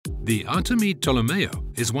The Artemide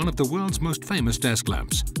Tolomeo is one of the world's most famous desk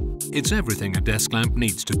lamps. It's everything a desk lamp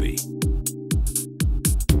needs to be.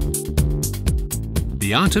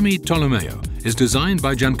 The Artemide Tolomeo is designed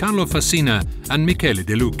by Giancarlo Fassina and Michele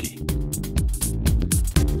de Lucchi.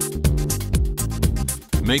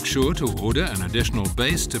 Make sure to order an additional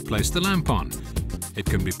base to place the lamp on. It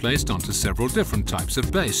can be placed onto several different types of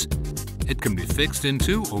base. It can be fixed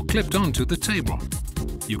into or clipped onto the table.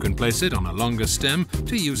 You can place it on a longer stem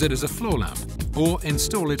to use it as a floor lamp or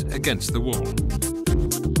install it against the wall.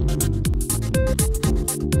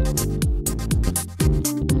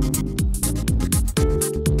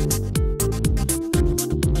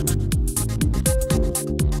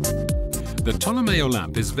 The Tolomeo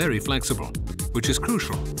lamp is very flexible, which is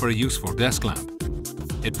crucial for a useful desk lamp.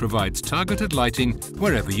 It provides targeted lighting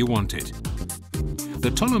wherever you want it. The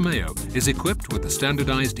Tolomeo is equipped with a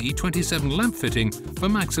standardized E27 lamp fitting for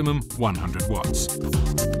maximum 100 watts.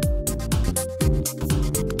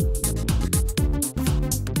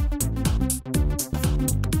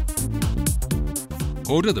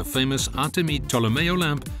 Order the famous Artemide Tolomeo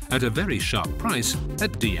lamp at a very sharp price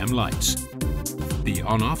at DM Lights. The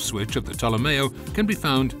on-off switch of the Tolomeo can be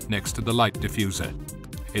found next to the light diffuser.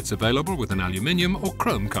 It's available with an aluminium or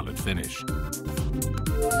chrome-colored finish.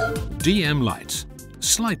 DM Lights,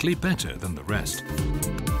 slightly better than the rest.